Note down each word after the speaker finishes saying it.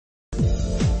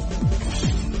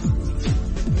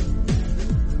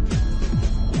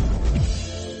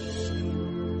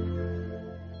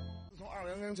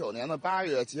2009年的8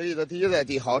月，吉利的第一代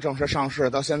帝豪正式上市，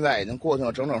到现在已经过去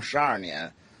了整整12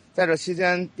年。在这期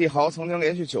间，帝豪曾经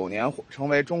连续9年成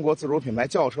为中国自主品牌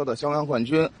轿车的销量冠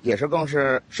军，更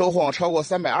是收获超过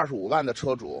325万的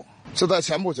车主。就在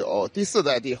前不久，第4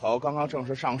代帝豪刚刚正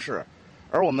式上市，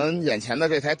而我们眼前的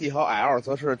这台帝豪 L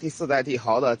则是第4代帝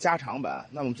豪的加长版。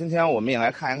那么今天我们也来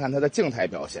看一看它的静态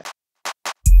表现。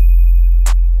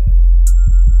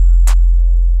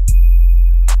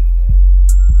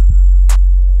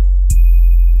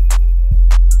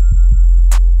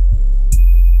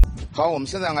好，我们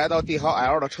现在来到帝豪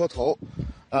L 的车头。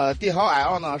帝豪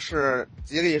L 呢是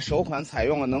吉利首款采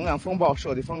用了能量风暴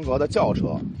设计风格的轿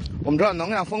车。我们知道，能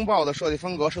量风暴的设计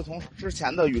风格是从之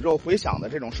前的宇宙回响的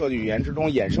这种设计语言之中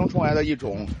衍生出来的一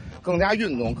种更加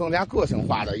运动、更加个性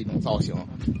化的一种造型。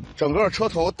整个车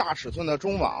头大尺寸的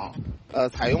中网，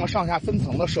采用了上下分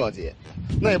层的设计，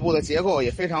内部的结构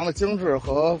也非常的精致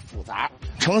和复杂，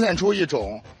呈现出一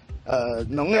种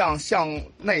能量向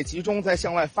内集中再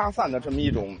向外发散的这么一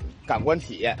种感官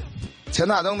体验。前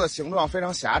大灯的形状非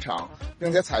常狭长，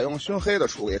并且采用熏黑的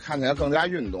处理，看起来更加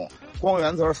运动。光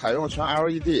源则是采用全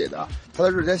LED 的，它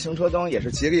的日间行车灯也是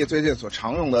吉利最近所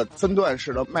常用的分段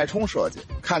式的脉冲设计，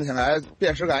看起来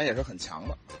辨识感也是很强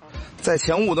的。在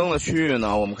前雾灯的区域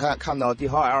呢，我们看到帝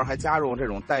豪 L 还加入这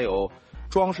种带有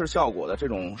装饰效果的这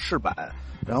种饰板，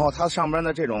然后它上边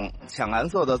的这种浅蓝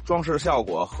色的装饰效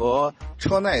果和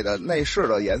车内的内饰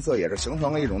的颜色也是形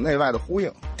成了一种内外的呼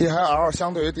应。帝豪 L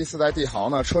相对于第4代帝豪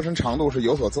呢，车身长度是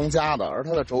有所增加的，而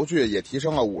它的轴距也提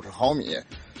升了50毫米，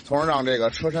从而让这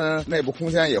个车身内部空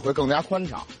间也会更加宽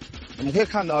敞。我们可以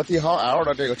看到帝豪 L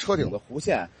的这个车顶的弧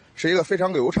线是一个非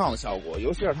常流畅的效果，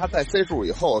尤其是它在 C 柱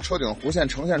以后，车顶弧线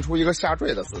呈现出一个下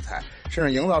坠的姿态，甚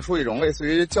至营造出一种类似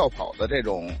于轿跑的这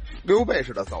种溜背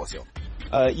式的造型。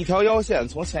一条腰线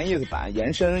从前翼子板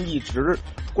延伸，一直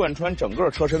贯穿整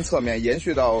个车身侧面，延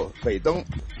续到尾灯，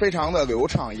非常的流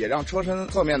畅，也让车身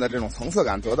侧面的这种层次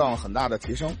感得到了很大的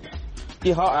提升。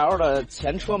帝豪 L 的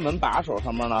前车门把手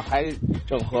上面呢，还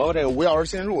整合了这个无钥匙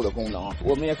进入的功能。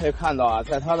我们也可以看到啊，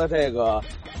在它的这个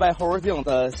外后视镜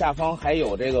的下方还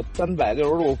有这个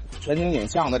360度全景影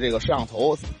像的这个摄像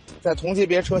头。在同级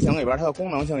别车型里边，它的功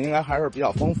能性应该还是比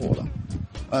较丰富的。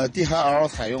帝豪 L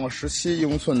采用了17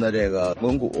英寸的这个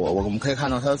轮毂，我们可以看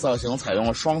到它的造型采用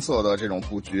了双色的这种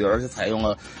布局，而且采用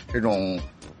了这种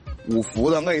5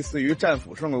幅的类似于战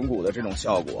斧式轮毂的这种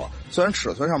效果。虽然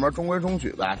尺寸上面中规中矩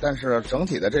吧，但是整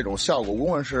体的这种效果，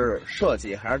无论是设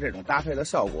计还是这种搭配的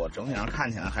效果，整体上看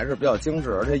起来还是比较精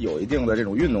致，而且有一定的这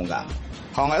种运动感。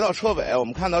好，来到车尾，我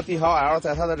们看到帝豪 L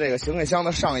在它的这个行李箱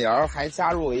的上沿还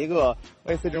加入了一个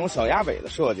类似这种小鸭尾的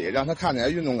设计，让它看起来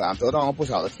运动感得到了不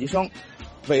小的提升。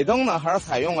尾灯呢，还是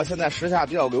采用了现在时下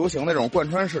比较流行的这种贯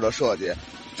穿式的设计，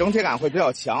整体感会比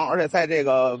较强，而且在这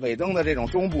个尾灯的这种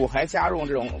中部还加入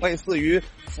这种类似于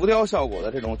浮雕效果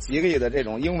的这种吉利的这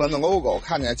种英文的 logo，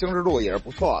 看起来精致度也是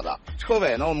不错的。车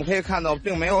尾呢，我们可以看到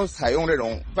并没有采用这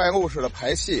种外露式的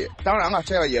排气，当然了，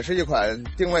这个也是一款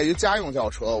定位于家用轿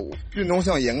车，运动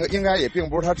性应该也并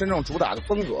不是它真正主打的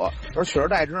风格，而取而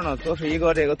代之呢，则是一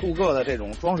个这个镀铬的这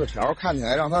种装饰条，看起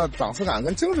来让它的档次感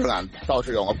跟精致感倒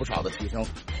是有了不少的提升。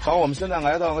好，我们现在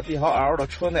来到了帝豪 L 的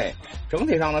车内，整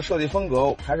体上的设计风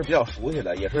格还是比较熟悉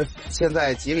的，也是现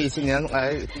在吉利近年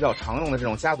来比较常用的这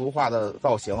种家族化的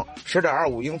造型。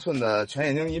10.25英寸的全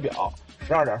液晶仪表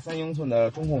，12.3英寸的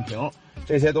中控屏，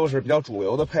这些都是比较主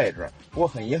流的配置。不过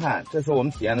很遗憾，这次我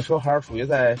们体验的车还是处于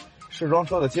在试装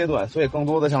车的阶段，所以更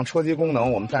多的像车机功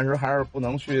能，我们暂时还是不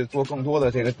能去做更多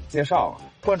的这个介绍。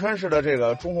贯穿式的这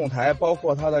个中控台，包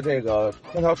括它的这个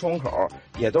空调出风口，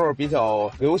也都是比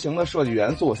较流行的设计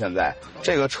元素。现在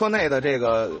这个车内的这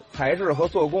个材质和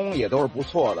做工也都是不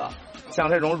错的，像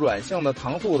这种软性的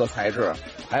搪塑的材质，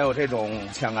还有这种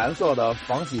浅蓝色的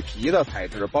仿麂皮的材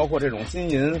质，包括这种金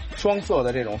银双色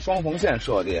的这种双缝线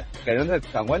设计，给人的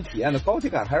感官体验的高级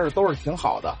感还是都是挺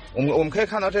好的。我们可以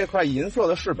看到这块银色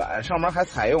的饰板上面还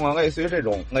采用了类似于这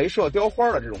种镭射雕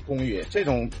花的这种工艺，这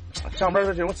种上边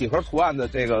的这种几何图案的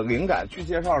这个灵感，据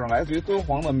介绍上来自于敦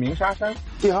煌的鸣沙山。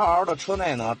帝豪 L 的车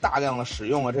内呢，大量的使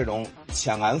用了这种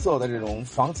浅蓝色的这种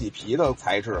仿麂皮的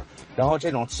材质，然后这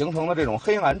种形成的这种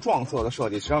黑蓝撞色的设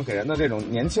计，实际上给人的这种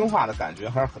年轻化的感觉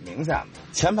还是很明显的。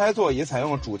前排座椅采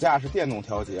用了主驾是电动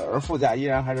调节，而副驾依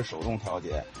然还是手动调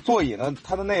节。座椅呢，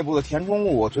它的内部的填充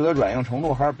物，我觉得软硬程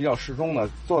度还是比较适中的，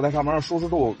坐在上面的舒适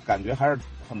度感觉还是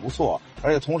很不错，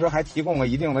而且同时还提供了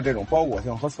一定的这种包裹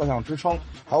性和侧向支撑。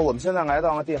好，我们现在来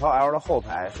到了帝豪 L 的后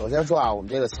排。首先说啊，我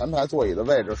们这个前排座椅的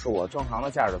位置是我正常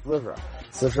的驾驶姿势。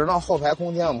此时呢，后排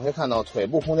空间我们可以看到腿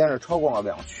部空间是超过了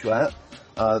2拳。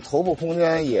头部空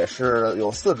间也是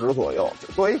有4指左右。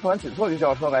作为一款紧凑级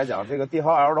轿车来讲，这个帝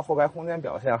豪 L 的后排空间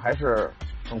表现还是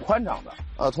很宽敞的。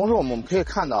同时我们可以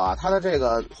看到啊，它的这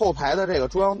个后排的这个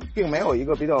中央并没有一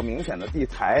个比较明显的地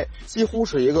台，几乎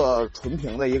是一个纯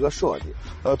平的一个设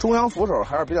计。中央扶手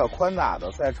还是比较宽大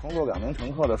的，在乘坐2名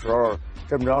乘客的时候，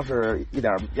这么着是一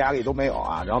点压力都没有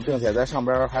啊。然后并且在上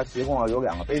边还提供了有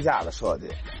2个杯架的设计。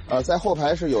在后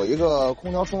排是有一个空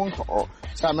调出风口，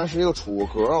下面是一个储物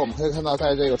格，我们可以看到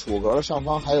在这个储物格的上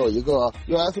方还有一个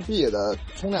USB 的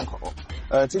充电口。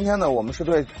今天呢，我们是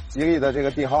对吉利的这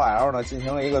个帝豪 L 呢进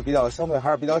行了一个相对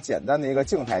还是比较简单的一个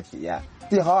静态体验。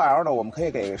帝豪 L 呢，我们可以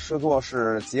给视作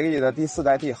是吉利的第4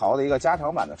代帝豪的一个加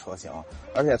长版的车型，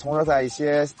而且同时在一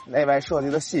些内外设计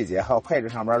的细节还有配置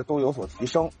上面都有所提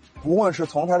升。无论是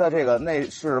从它的这个内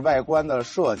饰外观的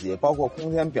设计，包括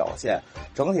空间表现，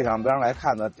整体上边来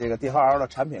看呢，这个帝豪 L 的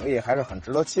产品力还是很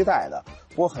值得期待的。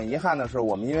不过很遗憾的是，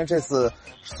我们因为这次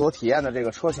所体验的这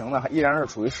个车型呢，依然是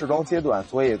处于试装阶段，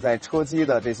所以在车机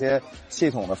的这些系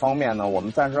统的方面呢，我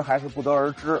们暂时还是不得而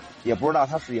知，也不知道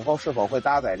它以后是否会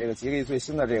搭载这个吉利最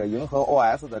新的这个银河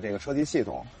OS 的这个车机系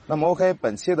统。那么 OK，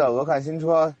 本期的俄看新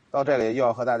车到这里又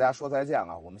要和大家说再见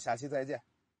了，我们下期再见。